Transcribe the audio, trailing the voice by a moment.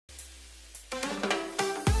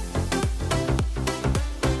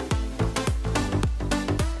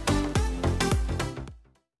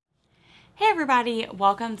everybody,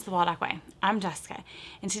 welcome to the Waldock Way. I'm Jessica,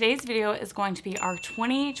 and today's video is going to be our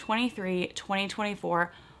 2023-2024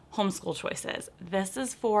 homeschool choices. This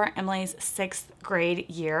is for Emily's 6th grade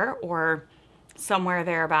year, or somewhere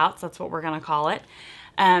thereabouts, that's what we're going to call it.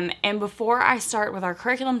 And before I start with our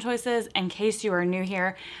curriculum choices, in case you are new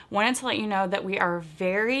here, wanted to let you know that we are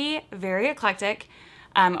very, very eclectic.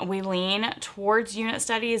 We lean towards unit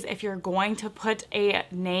studies if you're going to put a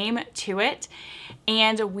name to it,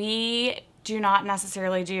 and we do not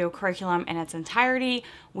necessarily do curriculum in its entirety.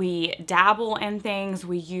 We dabble in things,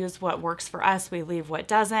 we use what works for us, we leave what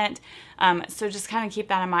doesn't. So just kind of keep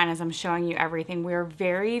that in mind as I'm showing you everything. We're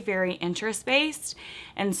very, very interest-based,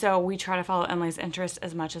 and so we try to follow Emily's interest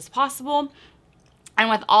as much as possible. And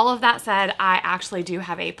with all of that said, I actually do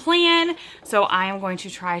have a plan, so I am going to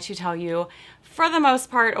try to tell you, for the most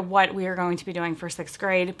part, what we are going to be doing for 6th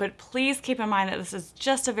grade, but please keep in mind that this is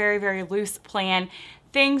just a very, very loose plan.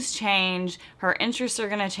 Things change, her interests are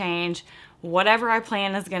gonna change, whatever I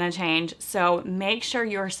plan is gonna change, so make sure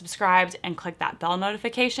you're subscribed and click that bell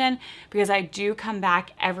notification, because I do come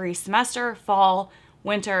back every semester, fall,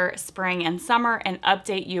 winter, spring, and summer, and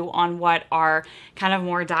update you on what our kind of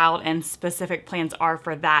more dialed and specific plans are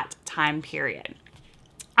for that time period.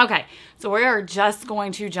 Okay, so we are just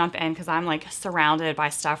going to jump in because I'm like surrounded by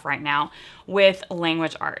stuff right now with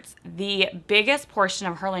language arts. The biggest portion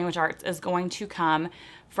of her language arts is going to come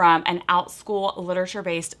from an out-school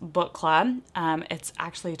literature-based book club. It's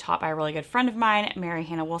actually taught by a really good friend of mine, Mary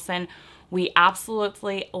Hannah Wilson. We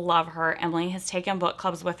absolutely love her. Emily has taken book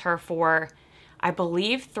clubs with her for, I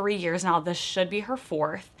believe, 3 years now. This should be her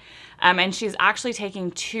 4th. And she's actually taking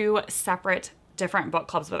 2 separate different book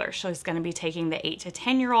clubs with her. She's going to be taking the 8 to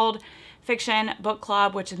 10-year-old fiction book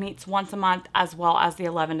club, which meets once a month, as well as the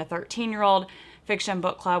 11 to 13-year-old fiction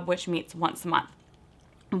book club, which meets once a month.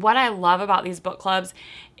 What I love about these book clubs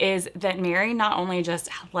is that Mary not only just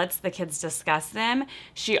lets the kids discuss them,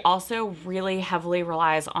 she also really heavily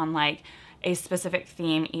relies on like a specific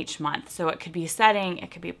theme each month. So it could be setting, it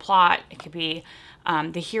could be plot, it could be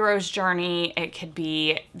the hero's journey, it could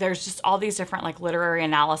be, there's just all these different like literary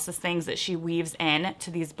analysis things that she weaves in to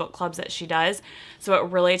these book clubs that she does. So it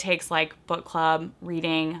really takes like book club,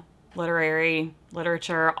 reading,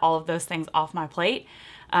 literature, all of those things off my plate.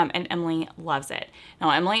 And Emily loves it. Now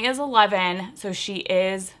Emily is 11, so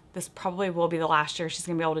this probably will be the last year she's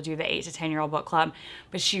gonna be able to do the 8 to 10-year-old book club,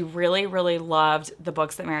 but she really, really loved the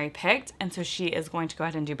books that Mary picked, and so she is going to go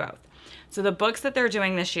ahead and do both. So the books that they're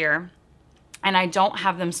doing this year, and I don't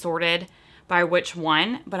have them sorted by which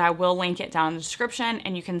one, but I will link it down in the description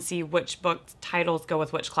and you can see which book titles go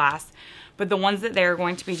with which class. But the ones that they're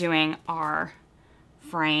going to be doing are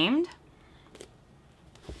Framed,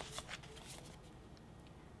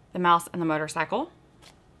 The Mouse and the Motorcycle,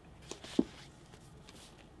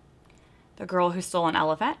 The Girl Who Stole an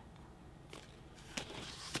Elephant,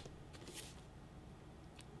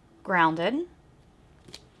 Grounded,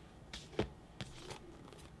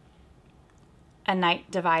 A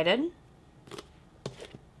Night Divided,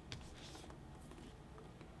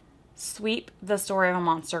 Sweep, The Story of a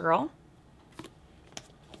Monster Girl,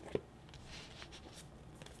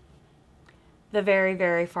 The Very,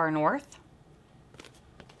 Very Far North,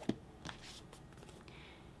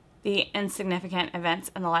 The Insignificant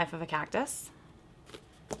Events in the Life of a Cactus,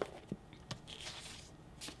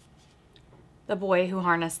 The Boy Who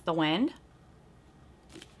Harnessed the Wind,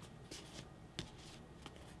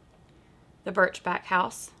 The Birch Bark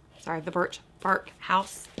House,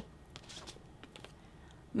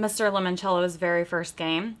 Mr. Limoncello's Very First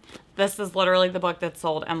Game. This is literally the book that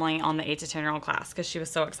sold Emily on the 8 to 10-year-old class because she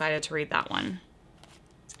was so excited to read that one.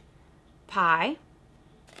 Pie,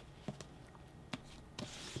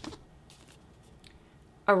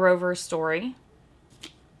 A Rover's Story,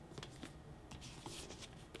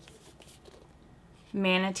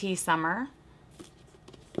 Manatee Summer,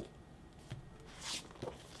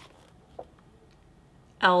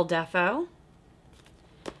 𝐿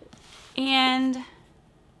and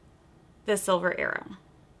The Silver Arrow.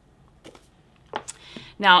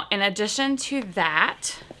 Now, in addition to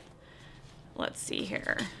that, let's see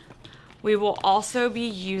here, we will also be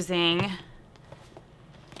using,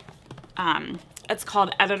 it's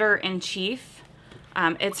called Editor-in-Chief.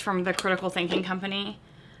 It's from the Critical Thinking Company.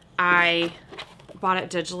 I bought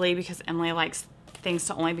it digitally because Emily likes things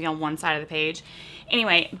to only be on one side of the page.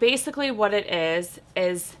 Anyway, basically what it is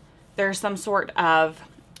there's some sort of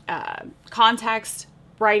context,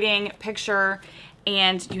 writing, picture,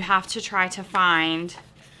 and you have to try to find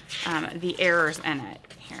the errors in it.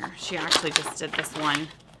 Here, she actually just did this one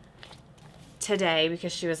today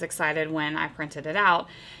because she was excited when I printed it out.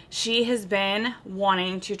 She has been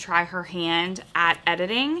wanting to try her hand at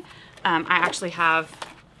editing. I actually have,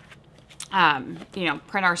 you know,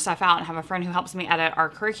 print our stuff out and have a friend who helps me edit our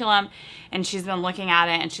curriculum, and she's been looking at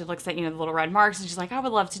it and she looks at, you know, the little red marks and she's like, I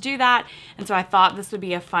would love to do that. And so I thought this would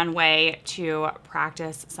be a fun way to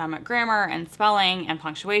practice some grammar and spelling and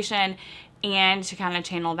punctuation, and to kind of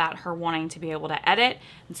channel that her wanting to be able to edit.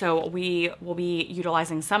 And so we will be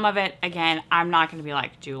utilizing some of it. Again, I'm not going to be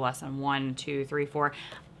like, do lesson 1, 2, 3, 4.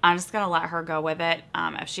 I'm just going to let her go with it.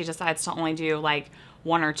 If she decides to only do like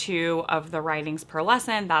 1 or 2 of the writings per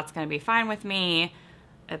lesson, that's going to be fine with me.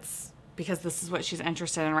 It's because this is what she's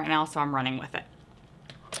interested in right now, so I'm running with it.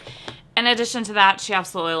 In addition to that, she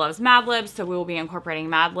absolutely loves Mad Libs, so we will be incorporating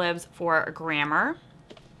Mad Libs for grammar.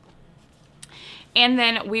 And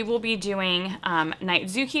then we will be doing Night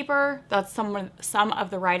Zookeeper. That's some of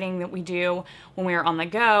the writing that we do when we are on the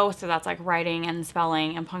go. So that's like writing and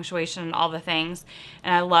spelling and punctuation and all the things.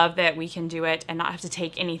 And I love that we can do it and not have to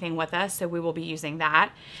take anything with us. So we will be using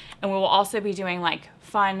that. And we will also be doing like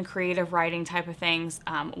fun, creative writing type of things.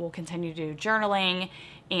 We'll continue to do journaling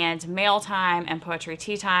and mail time and poetry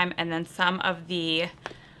tea time. And then some of the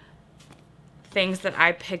things that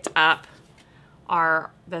I picked up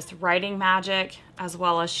are this writing magic, as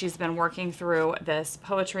well as she's been working through this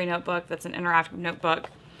poetry notebook that's an interactive notebook.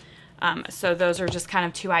 So those are just kind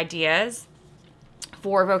of 2 ideas.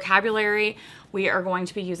 For vocabulary, we are going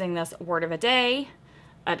to be using this word of a day.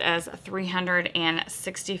 It is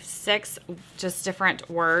 366 just different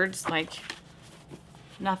words, like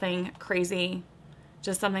nothing crazy,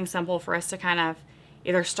 just something simple for us to kind of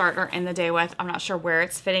either start or end the day with. I'm not sure where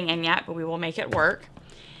it's fitting in yet, but we will make it work.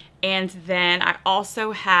 And then I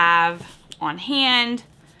also have on hand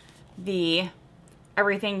the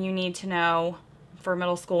everything you need to know for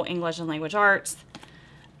middle school English and language arts,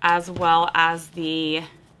 as well as the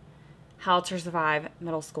How to Survive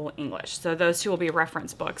Middle School English. So those 2 will be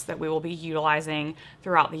reference books that we will be utilizing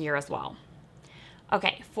throughout the year as well.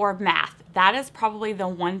 Okay, for math, that is probably the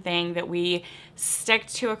one thing that we stick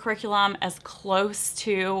to a curriculum as close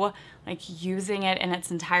to like using it in its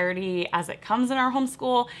entirety as it comes in our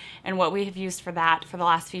homeschool. And what we have used for that for the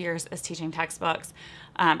last few years is teaching textbooks.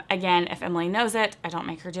 Again, if Emily knows it, I don't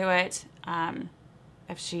make her do it.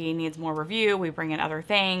 If she needs more review, we bring in other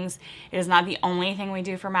things. It is not the only thing we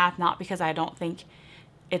do for math, not because I don't think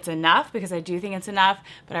it's enough, because I do think it's enough,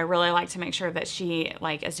 but I really like to make sure that she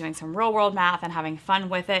like is doing some real world math and having fun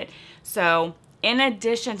with it. So in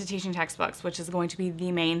addition to teaching textbooks, which is going to be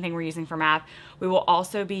the main thing we're using for math, we will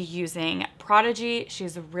also be using Prodigy.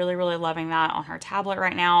 She's really, really loving that on her tablet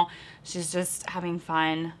right now. She's just having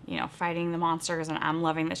fun, you know, fighting the monsters, and I'm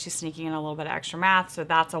loving that she's sneaking in a little bit of extra math, so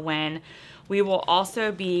that's a win. We will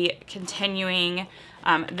also be continuing,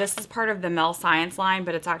 this is part of the Mel Science line,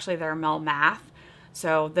 but it's actually their Mel Math.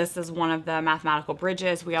 So this is one of the mathematical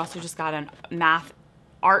bridges. We also just got a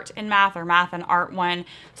art and math, or math and art one.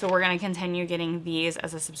 So we're going to continue getting these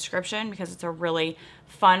as a subscription because it's a really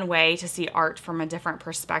fun way to see art from a different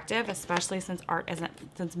perspective, especially since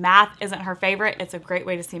math isn't her favorite. It's a great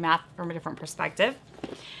way to see math from a different perspective.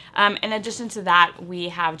 In addition to that, we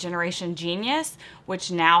have Generation Genius,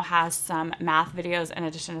 which now has some math videos in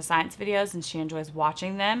addition to science videos, and she enjoys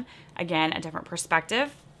watching them. Again, a different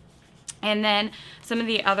perspective. And then some of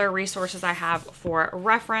the other resources I have for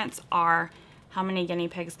reference are How Many Guinea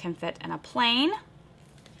Pigs Can Fit in a Plane.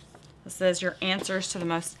 This is your answers to the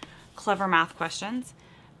most clever math questions.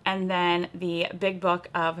 And then the Big Book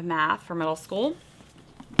of Math for middle school,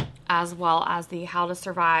 as well as the How to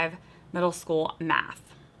Survive Middle School Math.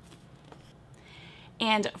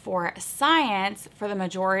 And for science, for the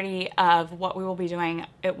majority of what we will be doing,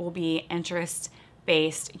 it will be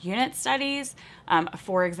interest-based unit studies.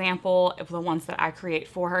 For example, the ones that I create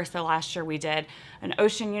for her. So last year we did an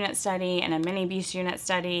ocean unit study and a mini beast unit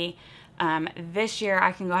study. This year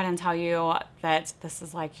I can go ahead and tell you that this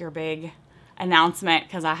is like your big announcement,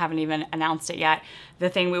 because I haven't even announced it yet. The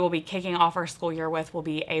thing we will be kicking off our school year with will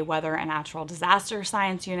be a weather and natural disaster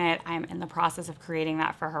science unit. I'm in the process of creating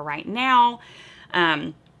that for her right now.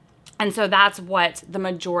 And so that's what the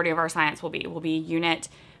majority of our science will be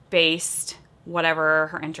unit-based, whatever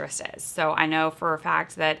her interest is. So I know for a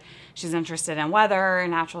fact that she's interested in weather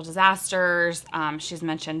and natural disasters. She's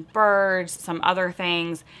mentioned birds, some other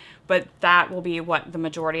things, but that will be what the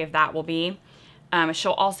majority of that will be.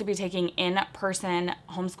 She'll also be taking in-person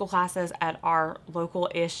homeschool classes at our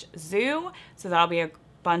local-ish zoo. So that'll be a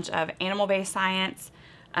bunch of animal-based science.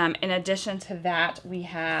 In addition to that, we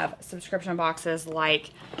have subscription boxes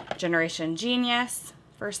like Generation Genius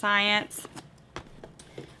for science,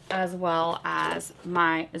 as well as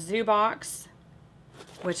my zoo box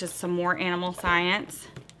which is some more animal science.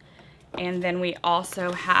 And then we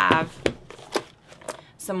also have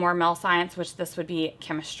some more mel science, which this would be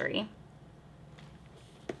chemistry.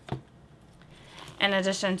 In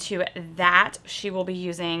addition to that, she will be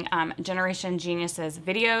using Generation Genius's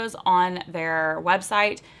videos on their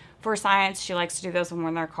website for science. She likes to do those when we're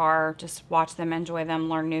in their car, just watch them, enjoy them,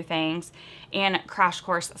 learn new things, and crash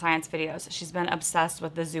course science videos. She's been obsessed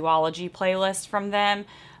with the zoology playlist from them,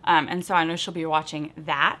 and so I know she'll be watching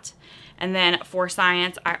that. And then for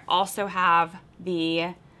science, I also have the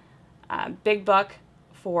big book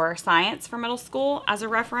for science for middle school as a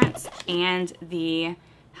reference, and the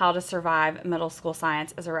How to Survive Middle School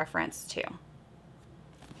Science as a reference too.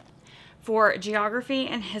 For geography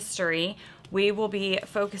and history, we will be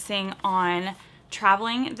focusing on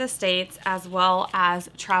traveling the states as well as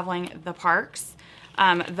traveling the parks.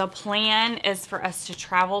 The plan is for us to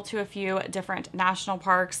travel to a few different national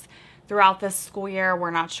parks throughout this school year.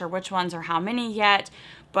 We're not sure which ones or how many yet,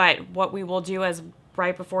 but what we will do is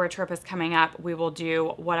right before a trip is coming up, we will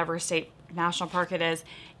do whatever state national park it is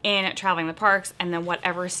in traveling the parks, and then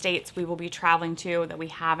whatever states we will be traveling to that we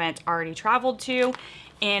haven't already traveled to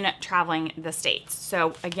in traveling the states.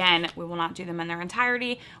 So again, we will not do them in their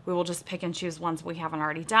entirety. We will just pick and choose ones we haven't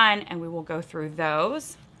already done, and we will go through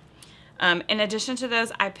those. In addition to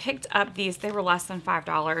those, I picked up these. They were less than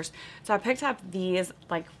 $5. So I picked up these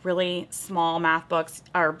like really small math books,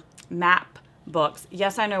 or map books.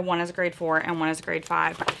 Yes, I know one is grade 4 and one is grade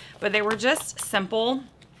 5, but they were just simple,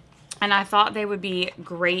 and I thought they would be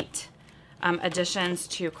great additions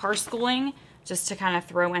to car schooling, just to kind of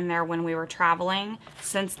throw in there when we were traveling,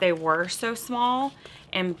 since they were so small,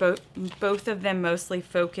 and both of them mostly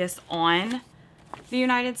focus on the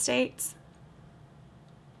United States.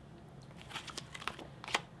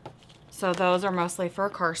 So those are mostly for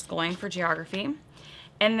car schooling for geography.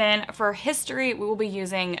 And then for history, we will be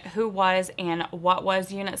using Who Was and What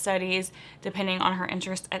Was unit studies, depending on her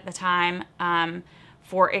interest at the time.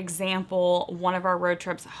 For example, one of our road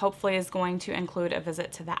trips hopefully is going to include a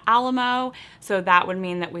visit to the Alamo. So that would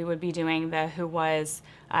mean that we would be doing the Who Was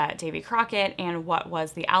Davy Crockett and What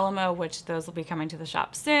Was the Alamo, which those will be coming to the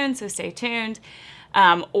shop soon, so stay tuned.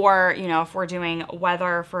 Or, you know, if we're doing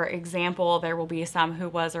weather, for example, there will be some Who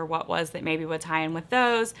Was or What Was that maybe would tie in with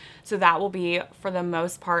those. So that will be, for the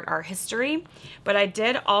most part, our history. But I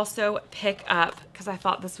did also pick up, because I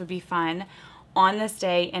thought this would be fun, On This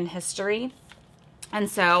Day in History. And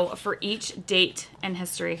so for each date in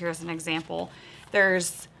history, here's an example.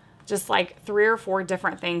 There's just like 3 or 4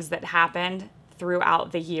 different things that happened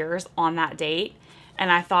throughout the years on that date. And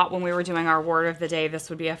I thought when we were doing our word of the day, this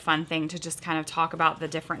would be a fun thing to just kind of talk about the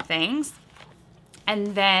different things.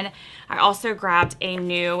 And then I also grabbed a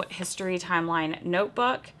new history timeline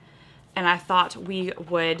notebook, and I thought we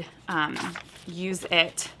would use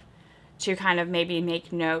it to kind of maybe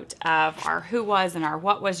make note of our Who Was and our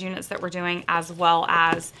What Was units that we're doing, as well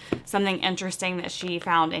as something interesting that she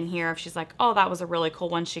found in here. If she's like, oh, that was a really cool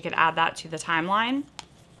one, she could add that to the timeline.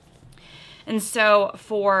 And so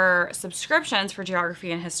for subscriptions for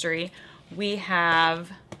geography and history, we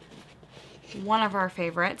have one of our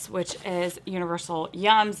favorites, which is Universal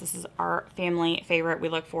Yums. This is our family favorite. We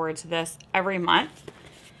look forward to this every month.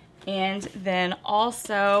 And then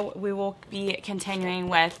also we will be continuing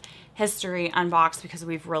with History Unboxed, because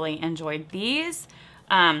we've really enjoyed these.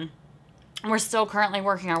 We're still currently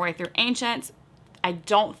working our way through Ancients. I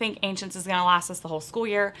don't think Ancients is going to last us the whole school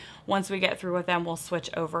year. Once we get through with them, we'll switch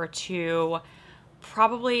over to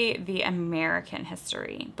probably the American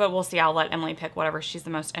history. But we'll see. I'll let Emily pick whatever she's the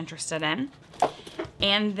most interested in.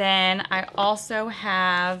 And then I also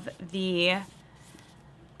have the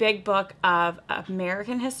big book of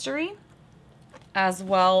American history, as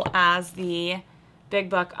well as the big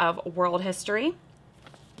book of world history,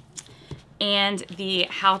 and the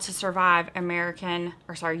How to Survive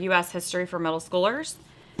U.S. history for middle schoolers,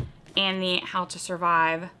 and the How to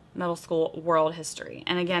Survive Middle School World History.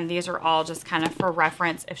 And again, these are all just kind of for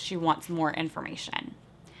reference if she wants more information.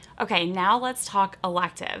 Okay, now let's talk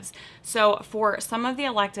electives. So for some of the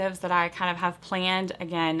electives that I kind of have planned,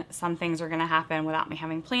 again, some things are going to happen without me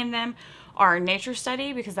having planned them, our nature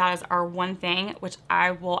study, because that is our one thing, which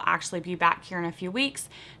I will actually be back here in a few weeks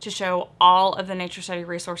to show all of the nature study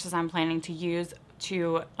resources I'm planning to use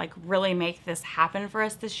to like really make this happen for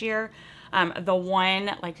us this year. The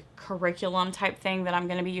one like curriculum type thing that I'm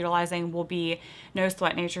going to be utilizing will be No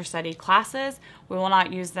Sweat Nature Study classes. We will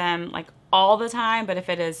not use them like all the time, but if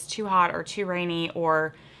it is too hot or too rainy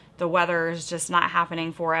or the weather is just not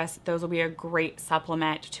happening for us, those will be a great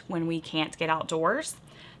supplement when we can't get outdoors.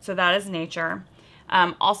 So that is nature.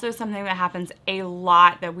 Also, something that happens a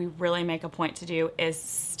lot that we really make a point to do is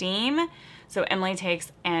STEAM. So Emily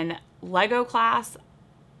takes an Lego class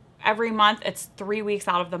every month. It's 3 weeks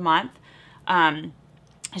out of the month.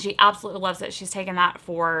 She absolutely loves it. She's taken that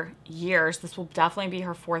for years. This will definitely be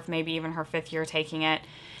her 4th, maybe even her 5th year taking it.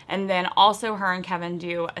 And then also her and Kevin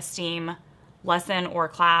do a STEAM lesson or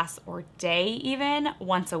class or day even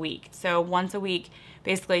once a week. So once a week,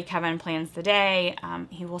 basically Kevin plans the day.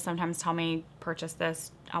 He will sometimes tell me, purchase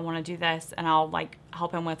this, I want to do this, and I'll like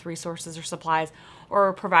help him with resources or supplies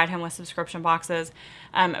or provide him with subscription boxes.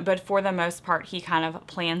 But for the most part, he kind of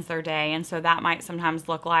plans their day. And so that might sometimes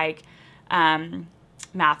look like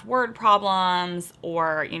math word problems,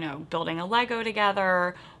 or, you know, building a Lego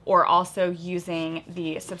together, or also using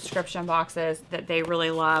the subscription boxes that they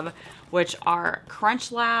really love, which are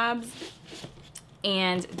Crunch Labs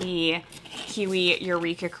and the Kiwi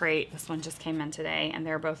Eureka Crate. This one just came in today, and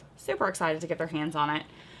they're both super excited to get their hands on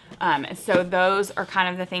it. So those are kind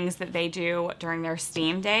of the things that they do during their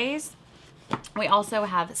STEAM days. We also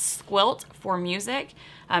have Squilt for music.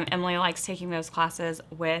 Emily likes taking those classes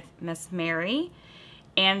with Miss Mary.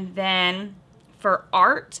 And then for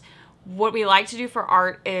art, what we like to do for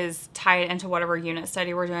art is tie it into whatever unit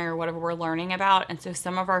study we're doing or whatever we're learning about. And so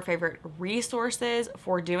some of our favorite resources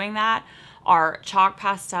for doing that are Chalk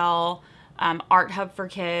Pastel, Art Hub for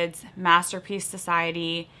Kids, Masterpiece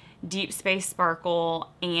Society, Deep Space Sparkle,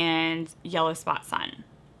 and Yellow Spot Sun.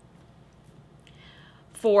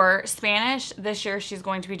 For Spanish, this year she's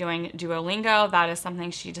going to be doing Duolingo. That is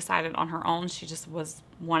something she decided on her own. She just was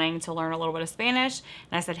wanting to learn a little bit of Spanish.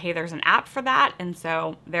 And I said, hey, there's an app for that. And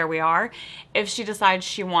so there we are. If she decides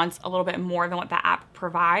she wants a little bit more than what the app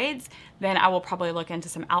provides, then I will probably look into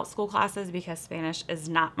some out-school classes because Spanish is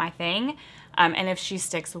not my thing. And if she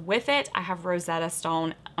sticks with it, I have Rosetta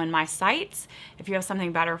Stone on my sites. If you have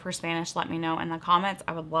something better for Spanish, let me know in the comments.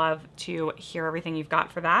 I would love to hear everything you've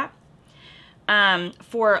got for that.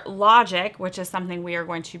 For logic, which is something we are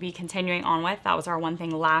going to be continuing on with, that was our one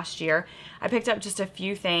thing last year, I picked up just a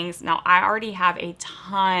few things. Now, I already have a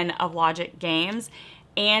ton of logic games,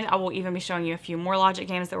 and I will even be showing you a few more logic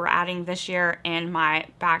games that we're adding this year in my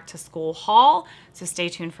back to school haul, so stay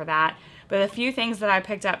tuned for that. But a few things that I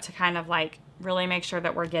picked up to kind of like really make sure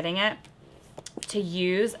that we're getting it to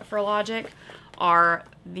use for logic are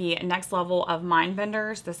the next level of mind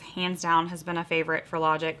benders. This hands down has been a favorite for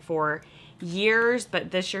logic for years, but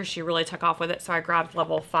this year she really took off with it, so I grabbed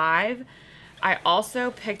level 5. I also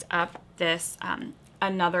picked up this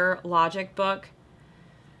another logic book.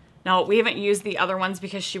 Now, we haven't used the other ones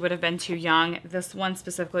because she would have been too young. This one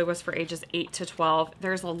specifically was for ages 8 to 12.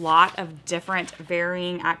 There's a lot of different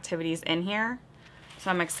varying activities in here, so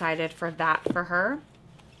I'm excited for that for her.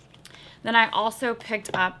 Then I also picked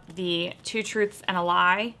up the Two Truths and a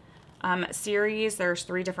Lie series. There's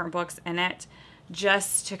 3 different books in it,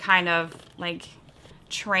 just to kind of like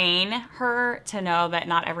train her to know that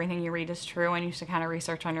not everything you read is true, and you should kind of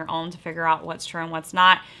research on your own to figure out what's true and what's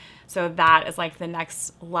not. So that is like the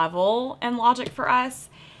next level in logic for us.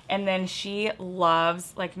 And then she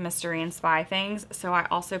loves like mystery and spy things, so I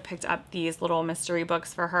also picked up these little mystery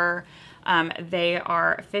books for her. They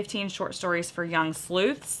are 15 short stories for young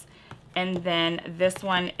sleuths, and then this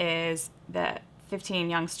one is the 15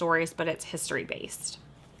 young stories, but it's history based.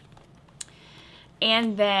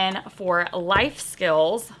 And then for life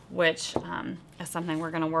skills, which is something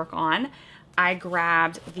we're going to work on, I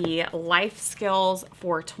grabbed the life skills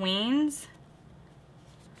for tweens,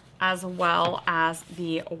 as well as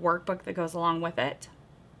the workbook that goes along with it.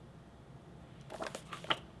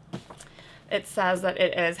 It says that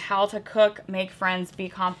it is how to cook, make friends, be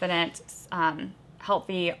confident,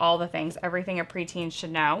 healthy, all the things, everything a preteen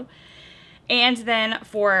should know. And then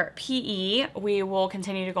for PE, we will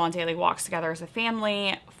continue to go on daily walks together as a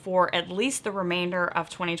family. For at least the remainder of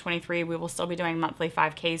 2023, we will still be doing monthly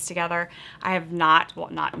 5Ks together. I have not, well,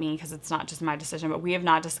 not me, because it's not just my decision, but we have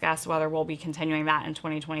not discussed whether we'll be continuing that in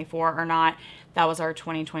 2024 or not. That was our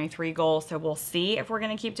 2023 goal, so we'll see if we're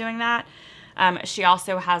going to keep doing that. She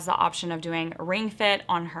also has the option of doing Ring Fit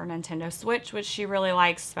on her Nintendo Switch, which she really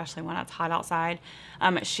likes, especially when it's hot outside.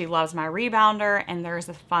 She loves my rebounder, and there's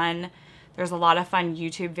a lot of fun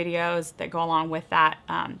YouTube videos that go along with that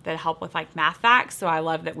that help with like math facts. So I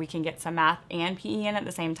love that we can get some math and PE in at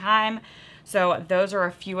the same time. So those are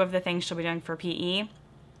a few of the things she'll be doing for PE.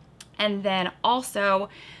 And then also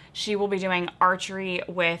she will be doing archery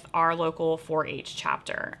with our local 4-H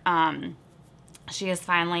chapter. She is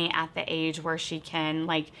finally at the age where she can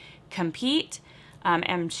like compete.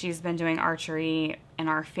 And she's been doing archery in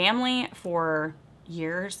our family for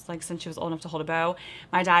years, like since she was old enough to hold a bow.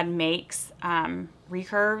 My dad makes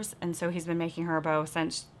recurves, and so he's been making her a bow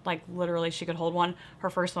since like literally she could hold one. Her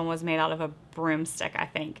first one was made out of a broomstick, I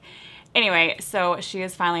think. Anyway, so she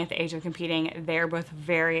is finally at the age of competing. They're both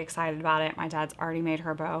very excited about it. My dad's already made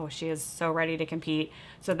her a bow. She is so ready to compete.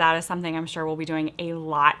 So that is something I'm sure we'll be doing a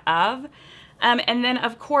lot of. And then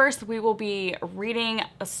of course we will be reading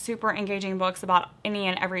super engaging books about any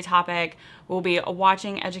and every topic. We'll be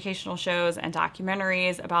watching educational shows and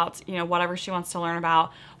documentaries about, you know, whatever she wants to learn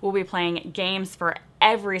about. We'll be playing games for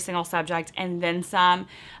every single subject and then some,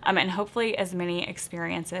 and hopefully as many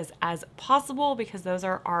experiences as possible, because those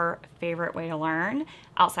are our favorite way to learn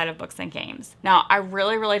outside of books and games. Now, I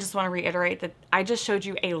really just want to reiterate that I just showed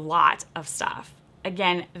you a lot of stuff.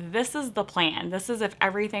 Again, this is the plan. This is if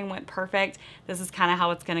everything went perfect, this is kind of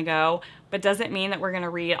how it's going to go, but doesn't mean that we're going to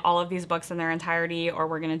read all of these books in their entirety or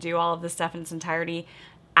we're going to do all of this stuff in its entirety.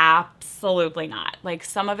 Absolutely not. Like,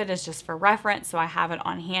 some of it is just for reference, so I have it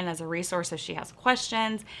on hand as a resource if she has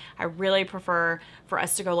questions. I really prefer for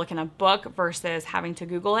us to go look in a book versus having to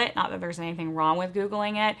Google it. Not that there's anything wrong with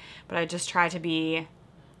Googling it, but I just try to be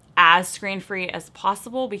as screen-free as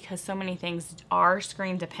possible because so many things are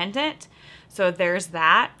screen dependent. So there's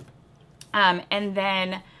that. And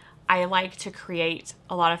then I like to create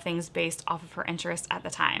a lot of things based off of her interest at the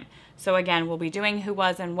time. So again, we'll be doing who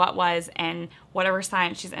was and what was and whatever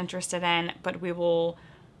science she's interested in, but we will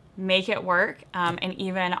make it work. And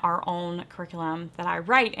even our own curriculum that I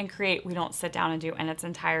write and create, we don't sit down and do in its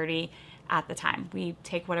entirety at the time. We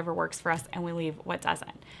take whatever works for us and we leave what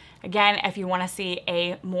doesn't. Again, if you want to see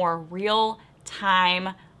a more real-time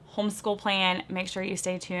homeschool plan, make sure you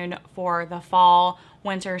stay tuned for the fall,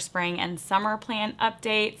 winter, spring, and summer plan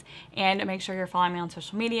updates, and make sure you're following me on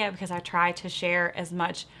social media because I try to share as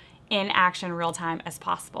much in action real time as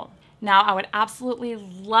possible. Now, I would absolutely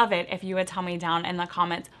love it if you would tell me down in the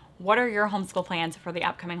comments, what are your homeschool plans for the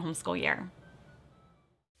upcoming homeschool year?